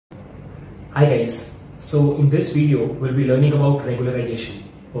Hi guys, so in this video we'll be learning about regularization.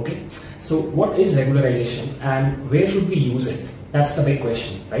 Okay, so what is regularization and where should we use it? That's the big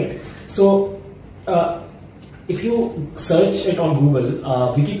question, right? So if you search it on Google,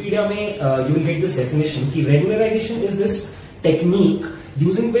 Wikipedia mein, you will get this definition ki regularization is this technique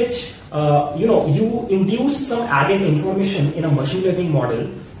using which you induce some added information in a machine learning model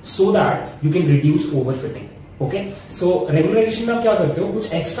so that you can reduce overfitting. Okay so regularisation में आप क्या करते हो,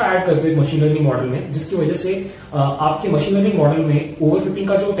 कुछ extra add करते हो machine learning model में, जिसकी वजह से आपके मशीन लर्निंग मॉडल में ओवरफिटिंग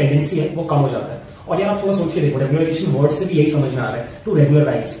का जो टेंडेंसी है वो कम हो जाता है. और यार आप थोड़ा सोच के देखो, रेगुलराइजेशन वर्ड से भी यही समझ में आ रहा है, टू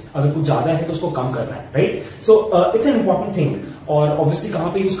रेगुलराइज, अगर कुछ ज्यादा है तो उसको कम करना है, right? So it's an important thing. और ऑब्वियसली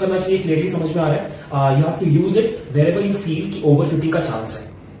कहां पे यूज करना चाहिए क्लियरली समझ में आ रहा है. You have to use it wherever you feel कि ओवरफिटिंग का चांस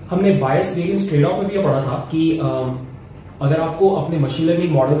है. हमने बायस वेरिएंस ट्रेड ऑफ में भी पढ़ा था कि अगर आपको अपने मशीन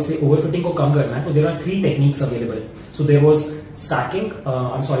लर्निंग मॉडल से ओवरफिटिंग को कम करना है तो there are 3 techniques available. So there was stacking,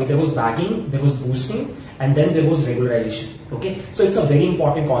 there was bagging, there was boosting, and then there was regularization. Okay, so it's a very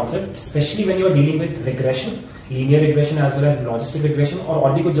important concept, especially when you are dealing with regression, linear regression as well as logistic regression,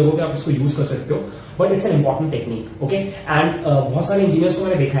 और भी कुछ जगहों पे आप इसको use कर सकते हो, but it's an important technique. Okay, and बहुत सारे इंजीनियर्स को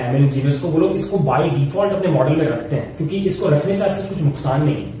मैंने देखा है, ML इंजीनियर्स को, वो लोग इसको बाय डिफॉल्ट अपने मॉडल में रखते हैं क्योंकि इसको रखने से ऐसा कुछ नुकसान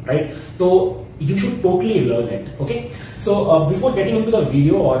नहीं, राइट? तो you should totally learn it. Okay, so before getting into the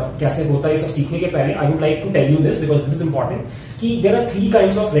video और कैसे होता है सब सीखने के पहले I would like to tell you this because this is important कि there are 3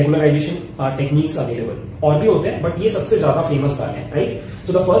 kinds of regularization techniques available. और भी होते हैं but ये सबसे ज्यादा फेमस वाले हैं, right?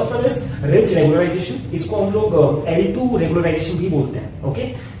 So the first one is Ridge Regularization. इसको हम लोग L2 regularization भी बोलते हैं. Okay,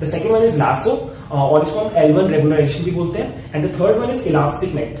 the second one is lasso और इसको हम L1 regularization भी बोलते हैं, and the third one is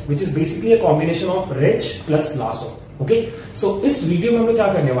elastic net, which is basically a combination of Ridge plus lasso. Okay so इस वीडियो में हम लोग क्या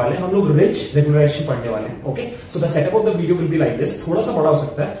करने वाले हैं, हम लोग रिज रेगुलराइजेशन पढ़ने वाले हैं. Okay so the setup of the video will be like this. थोड़ा सा बड़ा हो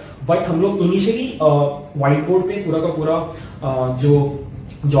सकता है बट हम लोग इनिशियली व्हाइट बोर्ड पे पूरा का पूरा जो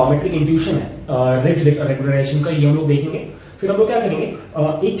ज्योमेट्रिक इंट्यूशन है रिज रेगुलराइजेशन का, ये हम लोग देखेंगे. फिर हम लोग क्या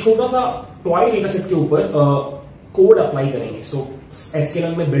करेंगे, एक छोटा सा टॉय डेटा सेट के ऊपर कोड अप्लाई करेंगे. सो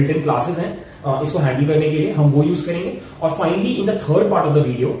एसक्यूएल में बिल्ट इन क्लासेस हैं इसको हैंडल करने के लिए, हम वो यूज करेंगे. और finally in the third part of the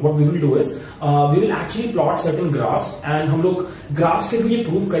video what we will do is we will actually plot certain graphs and हम लोग ग्राफ्स के थ्रू ये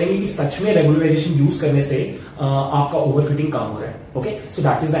प्रूव करेंगे कि सच में रेगुलराइजेशन यूज करने से आपका ओवरफिटिंग कम हो रहा है. Okay so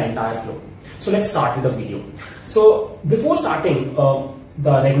that is the entire flow. So let's start with the video. So before starting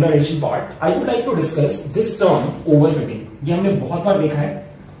the regularisation part I would like to discuss this term overfitting. ये हमने बहुत बार देखा है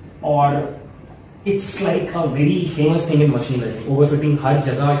और it's like a very famous thing in machine learning. Overfitting हर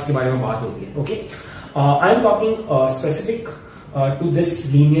जगह इसके बारे में बात होती है. Okay I am talking specific to this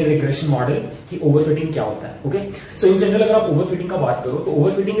linear regression model कि ओवरफिटिंग क्या होता है. ओके सो इन जनरल अगर आप ओवरफिटिंग का बात करो तो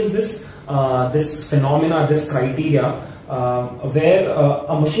overfitting is this phenomena, this criteria where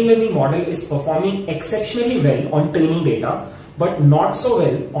a machine learning model is performing exceptionally well on training data but not so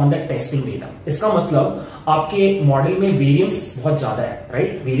well on the testing data. इसका मतलब आपके model में वेरिएंस बहुत ज्यादा है,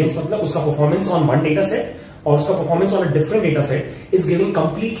 राइट? वेरिएंस मतलब उसका performance on one data set और उसका performance on a different data set is giving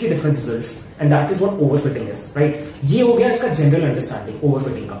completely different results, and that is what overfitting is, right? ये हो गया इसका जनरल अंडरस्टैंडिंग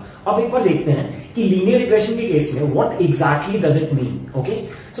ओवरफिटिंग का. अब एक बार देखते हैं कि लीनियर रिग्रेशन के केस में what exactly does it mean. Okay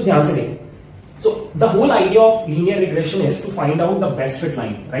so ध्यान से देखो. So the whole idea of linear regression is to find out the best fit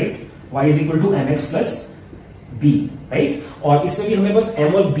line, right? Y is equal to mx plus b, right? और इसमें भी हमें बस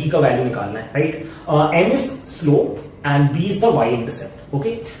m और b का वैल्यू निकालना है, right? m is slope and b is the y intercept.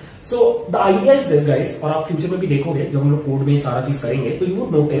 Okay? So the idea is this guys, और आप फ्यूचर में भी देखोगे जब हम लोग कोड में सारा चीज करेंगे तो यू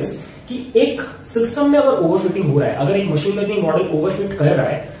वुड नोटिस कि एक सिस्टम में अगर ओवरफिटिंग हो रहा है, अगर एक मशीन लर्निंग मॉडल ओवरफिट कर रहा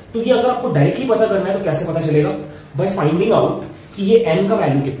है, तो ये अगर आपको डायरेक्टली पता करना है तो कैसे पता चलेगा? बाय फाइंडिंग आउट कि ये n का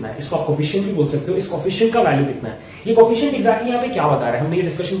वैल्यू कितना है. इसको आप कोफिशिएंट भी बोल सकते हो. इस कोफिशिएंट का वैल्यू कितना है? ये कोफिशिएंट एग्जैक्टली यहाँ पे क्या बता रहा है, हमने ये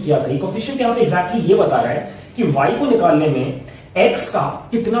डिस्कशन किया था. ये कोफिशिएंट यहाँ पे एग्जैक्टली ये बता रहा है कि y को निकालने में x का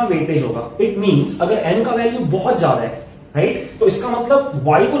कितना वेटेज होगा. इट मींस अगर n का वैल्यू बहुत ज्यादा है, राइट, तो इसका मतलब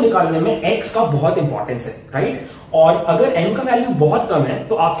y को निकालने में x का बहुत इंपॉर्टेंस है, राइट? और अगर n का वैल्यू बहुत कम है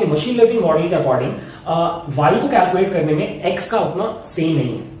तो आपके मशीन लर्निंग मॉडल के अकॉर्डिंग y को कैलकुलेट करने में x का उतना सही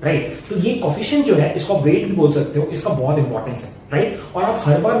नहीं है, राइट? तो ये कोफिशिएंट जो है इसको वेट भी बोल सकते हो, इसका बहुत इंपॉर्टेंस है, राइट? और आप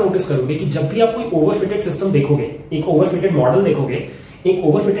हर बार नोटिस करोगे कि जब भी आप कोई ओवरफिटेड सिस्टम देखोगे, एक ओवरफिटेड मॉडल देखोगे, एक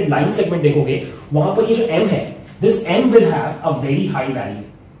ओवरफिटेड लाइन सेगमेंट देखोगे, वहां पर ये जो m है, this m will have a very high value.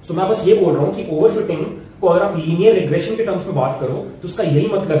 सो मैं बस ये बोल रहा हूं कि ओवरफिटिंग को अगर आप लीनियर रिग्रेशन के टर्म्स में बात करो तो उसका यही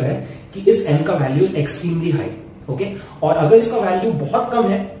मतलब है कि इस m का value is extremely high. Okay और अगर इसका वैल्यू बहुत कम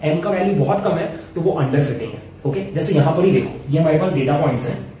है, m का वैल्यू बहुत कम है, तो वो अंडर फिटिंग है. ओके जैसे यहां पर ही देखो, ये हमारे पास डेटा पॉइंट्स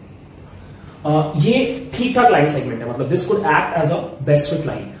हैं, ये ठीक ठाक लाइन सेगमेंट है, मतलब this could act as a best fit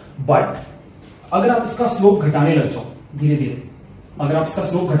line. But अगर आप इसका स्लोप घटाने लग जाओ धीरे धीरे, अगर आप इसका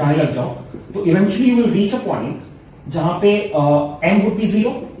स्लोप घटाने लग जाओ तो eventually you will reach a point जहां पे m would be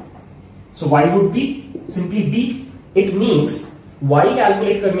 0. So y would be simply b. It means y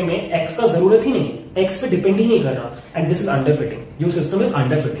calculate करने में x का जरूरत ही नहीं है, x पे डिपेंड ही नहीं कर रहा, and this is under fitting. Your system is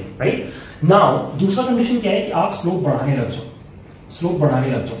under fitting, right. Now दूसरा कंडीशन क्या है कि आप स्लोप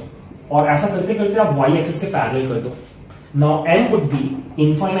बढ़ाने लग जाओ, और ऐसा करते करते आप y एक्सिस के पैरेलल कर दो. Now m would be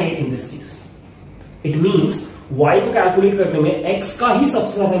infinite in this case. It means y को कैलकुलेट करने में x का ही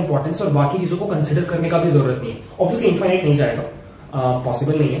सबसे ज्यादा इंपॉर्टेंस, और बाकी चीजों को कंसिडर करने का भी जरूरत नहीं है. ऑब्वियसली इनफाइनाइट नहीं जाएगा,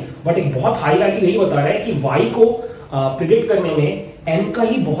 पॉसिबल नहीं है, बट एक बहुत हाई वैल्यू यही बता रहा है कि y को प्रिडिक्ट करने में m का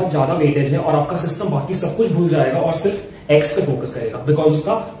ही बहुत ज्यादा वेटेज है, और आपका सिस्टम बाकी सब कुछ भूल जाएगा और सिर्फ x पे फोकस करेगा, बिकॉज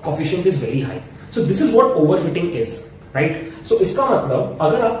उसका coefficient is very high. So this is what overfitting is, right. सो इसका मतलब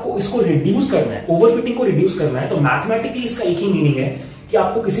अगर आपको इसको रिड्यूस करना है, ओवरफिटिंग को रिड्यूस करना है, तो मैथमेटिकली इसका एक ही मीनिंग है कि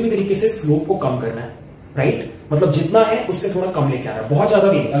आपको किसी भी तरीके से स्लोप को कम करना है, राइट. मतलब जितना है उससे थोड़ा कम लेके आना है, बहुत ज्यादा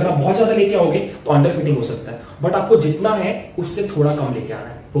भी नहीं. अगर आप बहुत ज्यादा लेके आओगे तो अंडर फिटिंग हो सकता है, बट आपको जितना है उससे थोड़ा कम लेके आना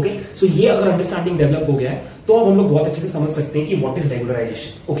है. ओके, सो ये अगर अंडरस्टैंडिंग डेवलप हो गया है तो अब हम लोग बहुत अच्छे से समझ सकते हैं कि व्हाट इज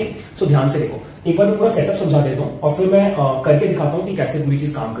रेगुलराइजेशन. ओके, सो ध्यान से देखो, एक बार मैं पूरा सेटअप समझा देता हूं और फिर मैं करके दिखाता हूं कि कैसे पूरी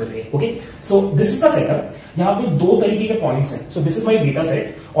चीज काम कर रही है. Okay, so this is the setup. यहाँ पे दो तरीके के पॉइंट्स हैं. So this is my data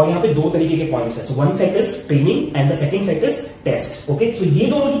set, और यहाँ पे दो तरीके के पॉइंट्स हैं. So one set is training and the second set is test. Okay, सो ये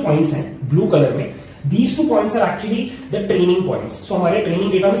दोनों जो पॉइंट्स हैं ब्लू कलर में, these two points are actually the training points. So हमारे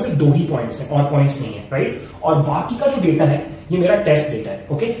ट्रेनिंग डेटा में सिर्फ दो ही पॉइंट्स हैं और पॉइंट्स नहीं है, राइट. और बाकी का जो डेटा है ये मेरा टेस्ट डेटा है.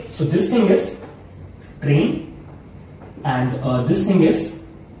 Okay, so this thing is train and this thing is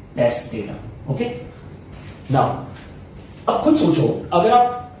test data. Okay, now अब खुद सोचो, अगर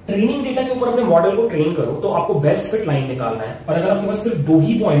आप ट्रेनिंग डेटा के ऊपर अपने मॉडल को ट्रेन करो तो आपको बेस्ट फिट लाइन निकालना है, और अगर आपके पास सिर्फ दो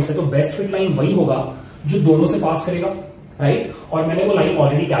ही पॉइंट्स है तो बेस्ट फिट लाइन वही होगा जो दोनों से पास करेगा, राइट. और मैंने वो लाइन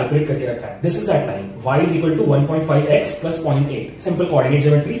ऑलरेडी कैलकुलेट करके रखा है. This is that line, y is equal to 1.5x plus 0.8. Simple coordinate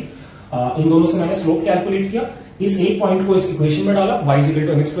geometry. इन दोनों से मैंने स्लोप कैलकुलेट किया, इस एक पॉइंट को इस इक्वेशन में डाला y is equal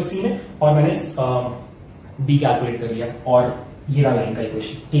to mx plus c में, और मैंने b कैलकुलेट कर लिया, और ये रहा लाइन का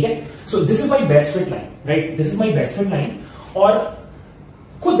इक्वेशन. ठीक है, so this is my best fit line, right. This is my best fit line. और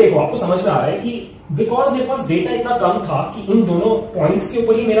खुद देखो, आपको समझ में आ रहा है कि बिकॉज मेरे पास डेटा इतना कम था कि इन दोनों पॉइंट्स के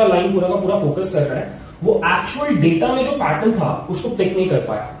ऊपर ही मेरा लाइन पूरा का पूरा फोकस कर रहा है, वो एक्चुअल डेटा में जो पैटर्न था उसको टिक नहीं कर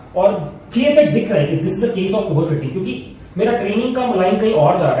पाया, और क्लियर कट दिख रहा है कि this is the case of overfitting, क्योंकि मेरा ट्रेनिंग का लाइन कहीं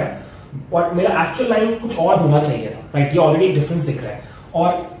और जा रहा है और मेरा एक्चुअल लाइन कुछ और होना चाहिए था, राइट. ये ऑलरेडी एक डिफरेंस दिख रहा है,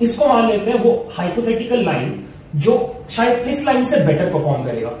 और इसको मान लेते हैं वो हाइपोथेटिकल लाइन जो शायद इस लाइन से बेटर परफॉर्म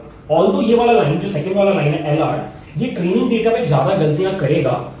करेगा. ऑल्दो ये वाला लाइन जो सेकंड वाला लाइन है LR, ये ट्रेनिंग डेटा पे ज्यादा गलतियां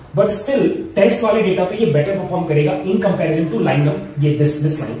करेगा, बट स्टिल टेस्ट वाले डेटा पे ये बेटर परफॉर्म करेगा इन कंपैरिजन टू लाइन ये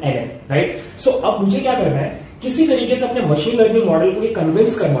दिस लाइन LN, राइट. सो अब मुझे क्या करना है, किसी तरीके से अपने मशीन लर्निंग मॉडल को ये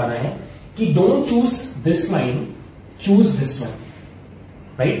कन्विंस करवाना है कि don't choose this line, choose this one,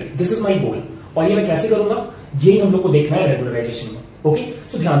 right. This is my गोल. और ये मैं कैसे करूंगा, यही हम लोग को देखना है रेगुलराइजेशन में. ओके,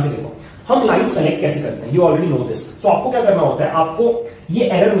 सो ध्यान से देखो, हम लाइन सेलेक्ट कैसे करते हैं, यू ऑलरेडी नो दिस. सो आपको क्या करना होता है, आपको ये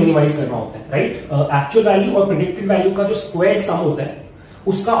एरर मिनिमाइज करना होता है, राइट. एक्चुअल वैल्यू और प्रेडिक्टेड वैल्यू का जो स्क्वायर्ड सम होता है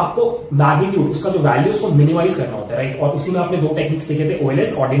उसका आपको मैग्नीट्यूड, उसका जो वैल्यू उसको मिनिमाइज करना होता है, राइट. और उसी में आपने दो टेक्निक्स देखे थे,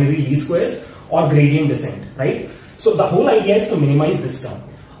 OLS ऑर्डिनरी लीस्ट स्क्वायर्स और gradient descent, right. So the whole idea is to minimise this term.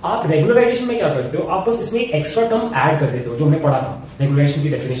 आप रेगुलराइजेशन में क्या करते हो, आप बस इसमें एक एक्स्ट्रा टर्म ऐड कर देते हो, जो हमने पढ़ा था रेगुलराइजेशन की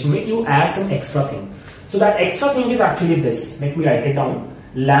डेफिनेशन में, कि you add some extra thing. So that extra thing is actually this, let me right it down,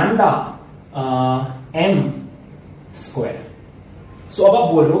 lambda m square. सो अब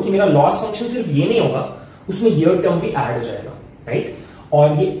आप बोल रहे हो कि मेरा लॉस फंक्शन सिर्फ ये नहीं होगा, उसमें ये टर्म भी ऐड हो जाएगा, राइट.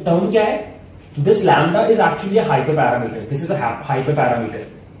 और ये टर्म क्या है, this lambda is actually a hyper parameter. This is a hyper parameter.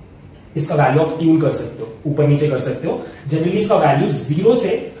 इसका वैल्यू आप ट्यून कर सकते हो, ऊपर नीचे कर सकते हो. जनरली इसका वैल्यू 0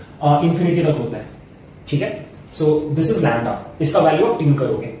 से इंफिनिटी तक होता है, ठीक है. सो दिस इज लैम्डा, इसका वैल्यू आप ट्यून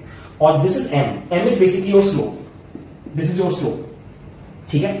करोगे. और this is m is basically your slope, this is your slope,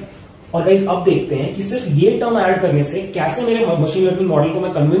 ठीक है. और गाइस अब देखते हैं कि सिर्फ ये टर्म ऐड करने से कैसे मेरे मशीन लर्निंग मॉडल को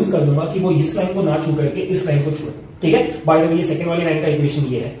मैं कन्विंस कर दूंगा कि वो इस लाइन को ना छू करके इस लाइन को छुए, ठीक है. बाय द वे, ये सेकंड वाली लाइन का इक्वेशन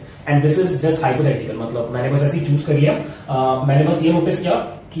ये है, and this is just hypothetical. मतलब मैंने बस ऐसे ही चूज कर लिया. मैंने बस ये नोटिस किया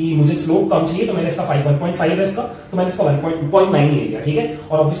कि मुझे स्लोप कम चाहिए, तो मैंने इसका 1.5 है इसका, तो मैंने इसका 1.9 ले लिया, ठीक है.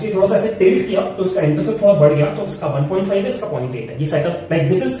 और ऑब्वियसली थोड़ा सा ऐसे टिल्ट किया तो इसका इंटरसेप्ट थोड़ा बढ़ गया, तो इसका 1.5 है, इसका 0.8 है. ये setup like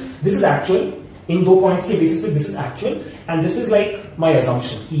this is actual. इन दो पॉइंट्स के बेसिस पे this is actual and this is like my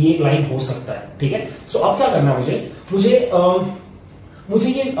assumption कि ये एक लाइन हो सकता है, ठीक है. सो अब क्या करना है मुझे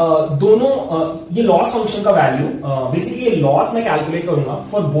ये दोनों ये लॉस फंक्शन का वैल्यू, बेसिकली ये लॉस मैं कैलकुलेट करूंगा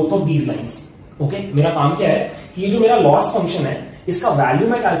for both of these lines. Okay, मेरा काम क्या है कि ये जो मेरा लॉस फंक्शन है इसका वैल्यू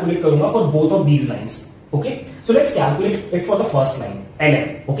मैं कैलकुलेट करूंगा for both of these lines. Okay, so let's calculate it for the first line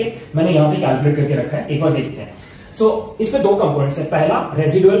LM. Okay, मैंने यहां पे कैलकुलेट करके रखा है, एक बार देखते हैं. सो इसमें दो कंपोनेंट्स है, पहला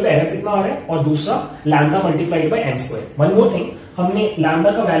रेजिडुअल पे एरर कितना आ रहा है और दूसरा lambda multiplied by m square. One more thing, हमने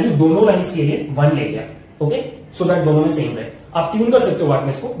लैम्डा का वैल्यू दोनों लाइंस के लिए 1 ले लिया, ओके, सो दैट दोनों में सेम रहे। आप ट्यून कर सकते हो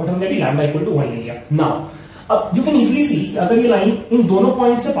वाटनेस को, बट हमने अभी लैम्डा इक्वल टू 1 ले लिया। नाउ अब यू कैन इजीली सी अगर ये लाइन इन दोनों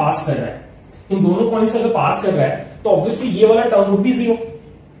पॉइंट से पास कर रहा है, इन दोनों पॉइंट से अगर पास कर रहा है तो ऑब्वियसली ये वाला टर्म वुड बी 0,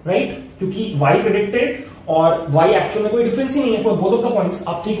 राइट, क्योंकि y प्रेडिक्टेड और y एक्चुअल में कोई डिफरेंस ही नहीं है for both of the points.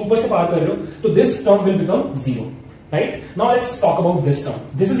 आप ठीक ऊपर से पार कर रहे हो तो this term will become 0, right. Now let's talk about this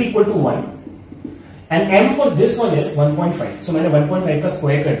term, this is equal to 1 and m for this one is 1.5, so मैंने 1.5 का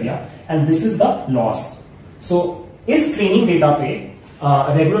स्क्वायर कर दिया and this is the loss। so इस ट्रेनिंग डेटा पे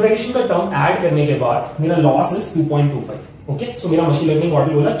regularisation का term add करने के बाद मेरा लॉस इज 2.25, ओके। सो मेरा मशीन लर्निंग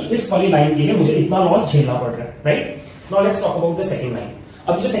मॉडल बोला कि इस वाली लाइन के लिए मुझे इतना लॉस झेलना पड़ रहा है, right. Now let's talk about the second line.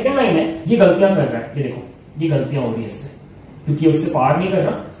 अब जो सेकंड लाइन है ये गलतियां कर रहा है, ये देखो ये गलतियां हो रही है इससे, क्योंकि उससे पार नहीं कर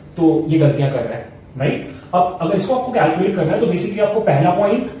रहा तो ये गलतियां कर रहा है, राइट। अब अगर इसको आपको कैलकुलेट करना है तो बेसिकली आपको पहला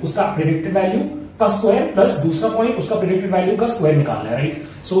पॉइंट उसका प्रेडिक्टेड वैल्यू का स्क्वायर प्लस दूसरा पॉइंट उसका प्रेडिक्टेड वैल्यू का स्क्वायर निकालना है, right.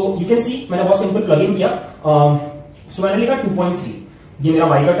 So you can see मैंने बहुत सिंपल प्लग इन किया, सो मैंने लिखा 2.3, ये मेरा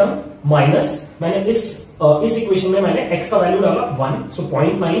y का टर्म, माइनस मैंने इस इक्वेशन में मैंने x का वैल्यू डाला 1, सो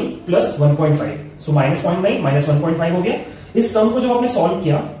 0.9 प्लस 1.5, सो माइनस 0.9 माइनस 1.5 हो गया। इस टर्म को जब आपने सॉल्व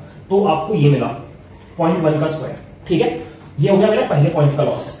किया तो आपको ये मिला 0.1 का स्क्वायर, ठीक है। ये हो गया मेरा पहले पॉइंट का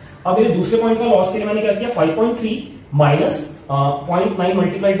लॉस। अब मेरे दूसरे पॉइंट का लॉस के लिए मैंने क्या किया, 5.3 माइनस 0.9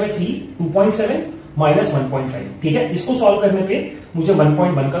 मल्टीप्लाइड बाई 3, 2.7 माइनस 1.5, ठीक है। इसको सॉल्व करने पे मुझे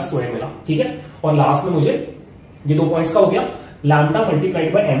 1.1 का स्क्वायर मिला, ठीक है। और लास्ट में मुझे ये 2 पॉइंट्स का हो गया lambda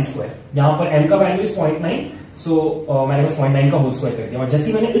multiplied by m square, यहां पर m का वैल्यू इज 0.9, सो मैंने बस 0.9 का होल स्क्वायर कर दिया। और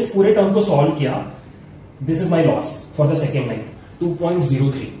जैसे मैंने इस पूरे टर्म को सॉल्व किया, this is my loss for the second line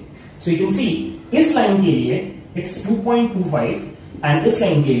 2.03। So you can see इस लाइन के लिए इट्स 2.25 एंड इस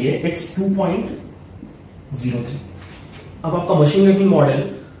लाइन के लिए इट्स 2.03। अब आपका मशीन लर्निंग मॉडल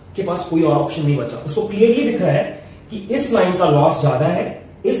के पास कोई और ऑप्शन नहीं बचा, उसको क्लियरली दिख रहा है कि इस लाइन का लॉस ज्यादा है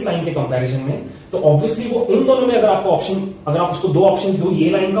इस लाइन के कंपैरिजन में, तो ऑब्वियसली वो इन दोनों में अगर आपको ऑप्शन, अगर आप उसको दो ऑप्शंस दो, ये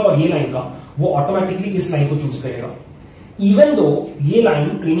लाइन का और ये लाइन का, वो ऑटोमेटिकली इस लाइन को चूज करेगा। इवन दो ये लाइन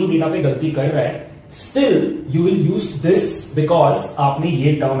ट्रेनिंग डेटा पे गलती कर रहा है, still you will use this because आपने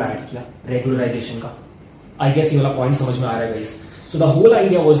ये टर्म ऐड किया रेगुलराइजेशन का। आई गेस ये वाला पॉइंट समझ में आ रहा है guys. So the whole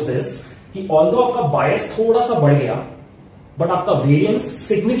idea was this कि ऑल्दो आपका बायस थोड़ा सा बढ़ गया बट आपका वेरिएंस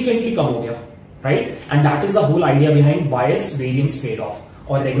सिग्निफिकेंटली कम हो गया, right. And that is the whole idea behind bias variance trade off,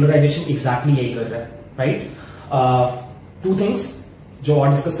 और रेगुलराइजेशन एग्जैक्टली यही कर रहा है, राइट। टू थिंग्स जो और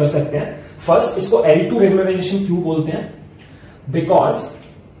डिस्कस कर सकते हैं। फर्स्ट, इसको L2 रेगुलराइजेशन क्यों बोलते हैं, बिकॉज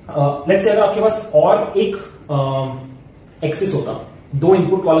लेट्स से अगर आपके पास और एक एक्सिस होता, दो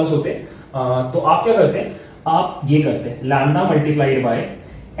इनपुट कॉलम्स होते, तो आप क्या करते हैं, आप ये करते हैं lambda multiplied by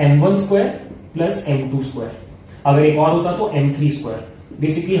m1 square plus m2 square, अगर एक और होता तो m3 स्क्वायर।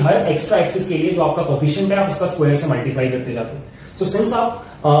 बेसिकली हर एक्स्ट्रा एक्सिस के लिए जो आपका कोफिशिएंट है आप उसका स्क्वायर से मल्टीप्लाई करते जाते हैं। सो सिंस आप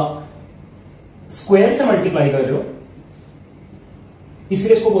स्क्वायर से मल्टीप्लाई कर रहे हो,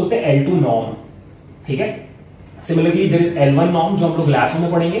 इसलिए इसको बोलते हैं L2 नॉर्म, ठीक है। Similarly there is L1 norm जो हम लोग क्लासों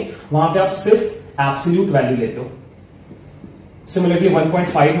में पढ़ेंगे, वहां पे आप सिर्फ एब्सोल्यूट वैल्यू लेते हो। सिमिलरली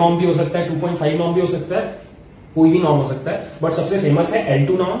 1.5 नॉर्म भी हो सकता है, 2.5 नॉर्म भी हो सकता है, कोई भी नॉर्म हो सकता है, बट सबसे फेमस है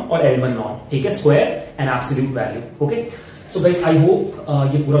L2 नॉर्म और L1 नॉर्म, ठीक है, square and absolute value, okay. So guys I hope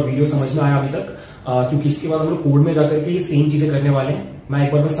ये पूरा वीडियो समझ में आया अभी तक, क्योंकि इसके बाद हम लोग कोड में जाकर के ये सेम चीजें करने वाले हैं। मैं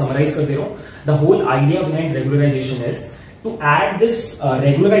एक बार बस समराइज कर दे रहा हूं। The whole idea behind regularisation is to add this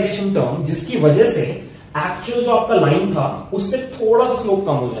regularisation term, जिसकी वजह से एक्चुअल जो आपका लाइन था उससे थोड़ा सा स्लोप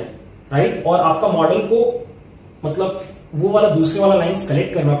कम हो जाए, राइट। और आपका मॉडल को मतलब वो वाला दूसरे वाला लाइन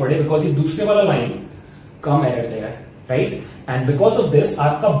कलेक्ट करना पड़े, बिकॉज ये दूसरे वाला लाइन कम एरर दे रहा है, right. And because of this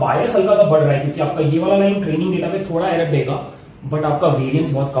आपका बायस हल्का सा बढ़ रहा है, क्योंकि आपका ये वाला लाइन ट्रेनिंग डेटा पे थोड़ा एरर देगा, बट आपका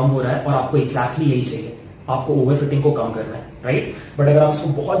वेरिएंस बहुत कम हो रहा है और आपको एग्जैक्टली यही चाहिए, आपको ओवरफिटिंग को कम करना है, राइट। बट अगर आप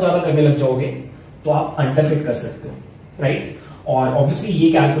इसको बहुत ज्यादा करने लग जाओगे तो आप अंडरफिट कर सकते हो, राइट। और ऑब्वियसली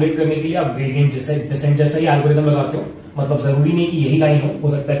ये कैलकुलेट करने के लिए आप ग्रेडियंट डिसेंट जैसा ही एल्गोरिथम लगाते हो, मतलब जरूरी नहीं कि यही लाइन हो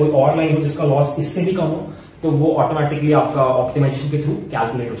सकता है कोई और लाइन हो जिसका लॉस इससे भी कम हो, तो वो ऑटोमेटिकली आपका ऑप्टिमाइजेशन के थ्रू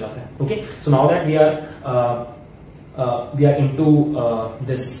कैलकुलेट हो जाता है, okay. So now that we are into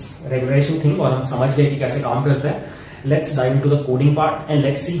this regulation thing और हम समझ गए कि कैसे काम करता है, let's dive into the coding part and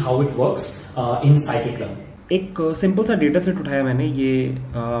let's see how it works in scikit-learn. एक सिंपल सा डेटा सेट उठाया मैंने, ये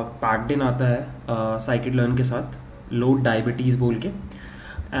पैक्ड इन आता है साइकिट-लर्न के साथ, लोड डायबिटीज बोल के,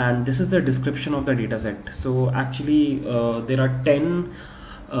 and this is the description of the data set. So actually there are 10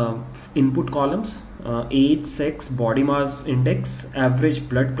 input columns, age, sex, body mass index, average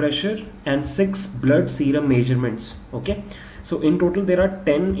blood pressure and 6 blood serum measurements, okay. So in total there are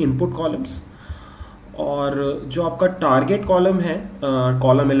 10 input columns और जो आपका target column है,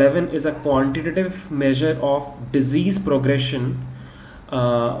 column 11 is a quantitative measure of disease progression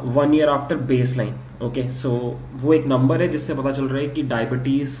 1 year after base line. Okay, सो वो एक number है जिससे पता चल रहा है कि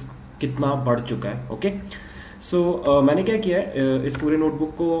डायबिटीज़ कितना बढ़ चुका है। ओके, सो मैंने क्या किया है, इस पूरे नोटबुक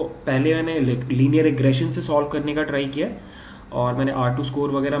को पहले मैंने लीनियर रिग्रेशन से सॉल्व करने का ट्राई किया और मैंने R2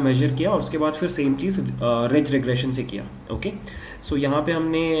 स्कोर वगैरह मेजर किया और उसके बाद फिर सेम चीज़ रिज रिग्रेशन से किया। ओके, सो यहाँ पे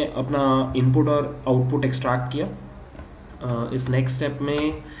हमने अपना इनपुट और आउटपुट एक्सट्रैक्ट किया। इस नेक्स्ट स्टेप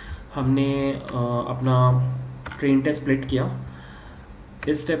में हमने अपना ट्रेन टेस्ट स्प्लिट किया।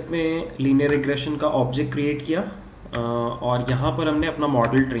 इस स्टेप में लीनियर रिग्रेशन का ऑब्जेक्ट क्रिएट किया और यहाँ पर हमने अपना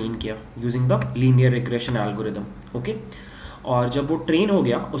मॉडल ट्रेन किया using the linear regression algorithm. Okay, और जब वो ट्रेन हो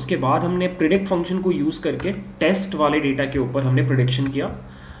गया उसके बाद हमने प्रिडिक्ट फंक्शन को यूज़ करके टेस्ट वाले डेटा के ऊपर हमने प्रिडिक्शन किया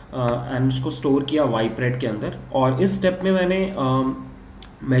एंड उसको स्टोर किया वाइपरेट के अंदर। और इस स्टेप में मैंने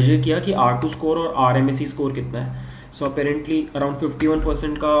मेजर किया कि R2 स्कोर और RMSE स्कोर कितना है। सो अपेरेंटली अराउंड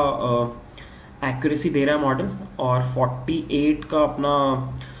 51% का एक्यूरेसी दे रहा है मॉडल और 48 का अपना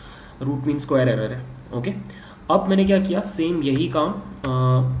रूट मीन स्क्वायर एरर है। ओके, अब मैंने क्या किया, सेम यही काम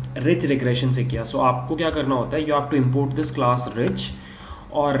रिज रिग्रेशन से किया। सो आपको क्या करना होता है, you have to import this class ridge,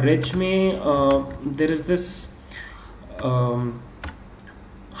 और रिज में there is this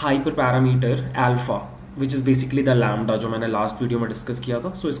hyper parameter alpha which is basically the lambda जो मैंने लास्ट वीडियो में डिस्कस किया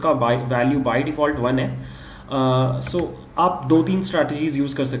था। सो इसका वैल्यू बाय डिफ़ॉल्ट 1 है। सो आप 2-3 स्ट्रैटेजीज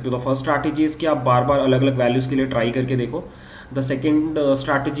यूज़ कर सकते हो। द फर्स्ट स्ट्रैटेजी इज़ कि आप बार बार अलग अलग वैल्यूज़ के लिए ट्राई करके देखो। The second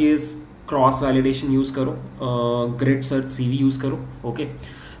strategy is cross validation use करो, ग्रिड सर्च CV यूज़ करो। ओके,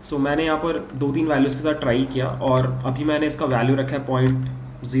 सो मैंने यहाँ पर 2-3 वैल्यूज़ के साथ ट्राई किया और अभी मैंने इसका वैल्यू रखा है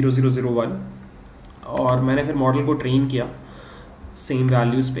 0.0001 और मैंने फिर मॉडल को ट्रेन किया सेम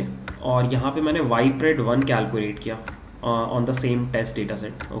वैल्यूज़ पे और यहाँ पे मैंने वाइपरेट 1 कैलकुलेट किया on the same taste data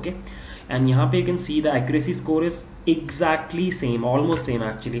set. Okay, and यहाँ पे you can see the accuracy score is exactly same, almost same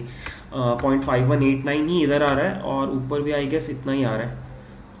actually. 0.5189 ही इधर आ रहा है और ऊपर भी आई गेस इतना ही आ रहा है।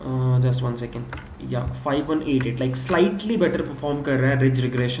 जस्ट 1 सेकेंड, या 5188, लाइक स्लाइटली बेटर परफॉर्म कर रहा है ridge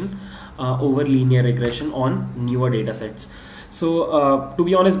regression over linear regression on newer data sets. So to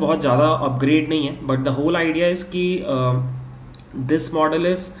be honest बहुत ज़्यादा अपग्रेड नहीं है, but the whole idea is कि this model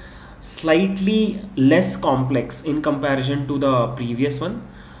is slightly less complex in comparison to the previous one.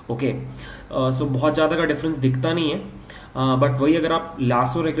 Okay, so बहुत ज़्यादा का difference दिखता नहीं है, बट वही अगर आप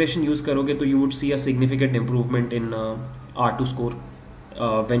लासो रिग्रेशन यूज़ करोगे तो you would see a significant improvement in R2 score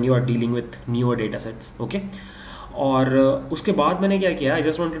when you are dealing with newer data sets. Okay, और उसके बाद मैंने क्या किया, I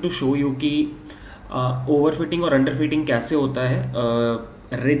just wanted to show you कि ओवरफिटिंग और अंडरफिटिंग कैसे होता है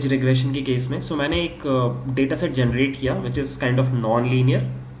रिज रिग्रेशन के केस में। सो मैंने एक डेटा सेट जनरेट किया which is kind of non linear.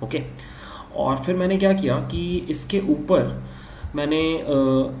 Okay, और फिर मैंने क्या किया कि इसके ऊपर मैंने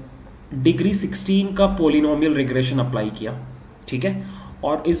डिग्री 16 का पोलिनोमियल रिग्रेशन अप्लाई किया। ठीक है,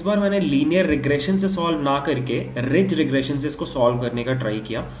 और इस बार मैंने लीनियर रिग्रेशन से सॉल्व ना करके रिज रिग्रेशन से इसको सॉल्व करने का ट्राई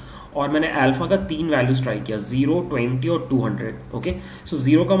किया और मैंने अल्फा का 3 वैल्यूज ट्राई किया, 0, 20 और 200। ओके, सो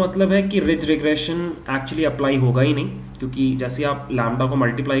 0 का मतलब है कि रिज रिग्रेशन एक्चुअली अप्लाई होगा ही नहीं, क्योंकि जैसे आप लैम्डा को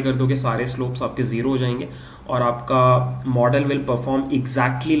मल्टीप्लाई कर दोगे सारे स्लोप्स आपके 0 हो जाएंगे और आपका model will perform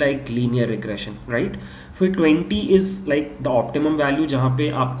exactly like linear regression, right. फिर 20 is like the optimum value जहाँ पे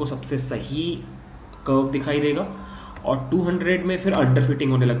आपको सबसे सही कर्व दिखाई देगा, और 200 में फिर अंडर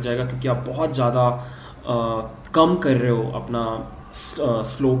फिटिंग होने लग जाएगा क्योंकि आप बहुत ज़्यादा कम कर रहे हो अपना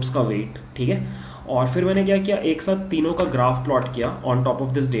स्लोप्स का वेट। ठीक है, और फिर मैंने क्या किया, एक साथ तीनों का ग्राफ प्लॉट किया on top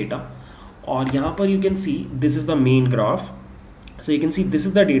of this data, और यहाँ पर you can see this is the main graph. So you can see this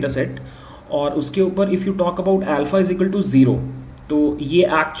is the data set, और उसके ऊपर if you talk about alpha is equal to 0 तो ये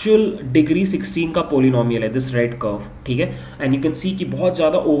actual degree 16 का polynomial है, दिस रेड कर्व। ठीक है, and you can see कि बहुत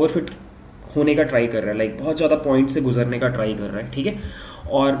ज़्यादा ओवरफिट होने का ट्राई कर रहा है, लाइक बहुत ज़्यादा पॉइंट से गुजरने का ट्राई कर रहा है। ठीक है,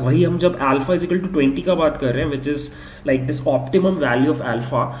 और वही हम जब अल्फा इज इक्वल टू 20 का बात कर रहे हैं which is like this optimum value of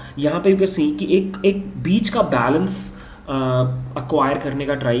alpha, यहाँ पे यू कैन सी कि एक बीच का बैलेंस अक्वायर करने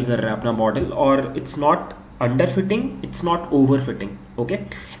का ट्राई कर रहा है अपना मॉडल, और it's not under fitting, it's not over fitting. Okay,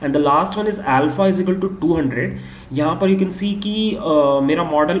 and the last one is alpha is equal to 200। यहाँ पर यू कैन सी कि मेरा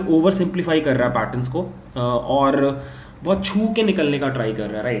मॉडल ओवर सिंप्लीफाई कर रहा है पैटर्न्स को और बहुत छू के निकलने का ट्राई कर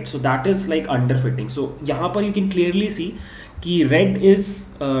रहा है, right. So that is like under fitting. सो यहाँ पर यू कैन क्लियरली सी कि red is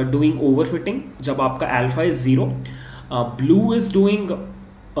doing over fitting जब आपका alpha is 0, blue is doing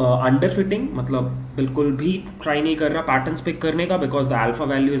under fitting, मतलब बिल्कुल भी ट्राई नहीं कर रहा पैटर्न्स पिक करने का because the alpha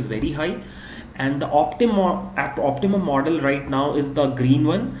value is very high, and the optimum model right now is the green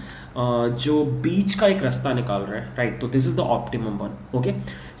one जो बीच का एक रास्ता निकाल रहा है, राइट। तो this is the optimum one. Okay,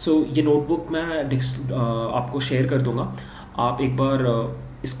 सो ये नोटबुक मैं आपको शेयर कर दूंगा, आप एक बार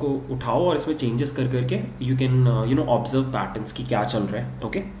इसको उठाओ और इसमें चेंजेस कर करके यू कैन ऑब्जर्व पैटर्न्स की क्या चल रहा है.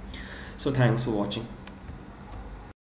 Okay, so thanks for watching.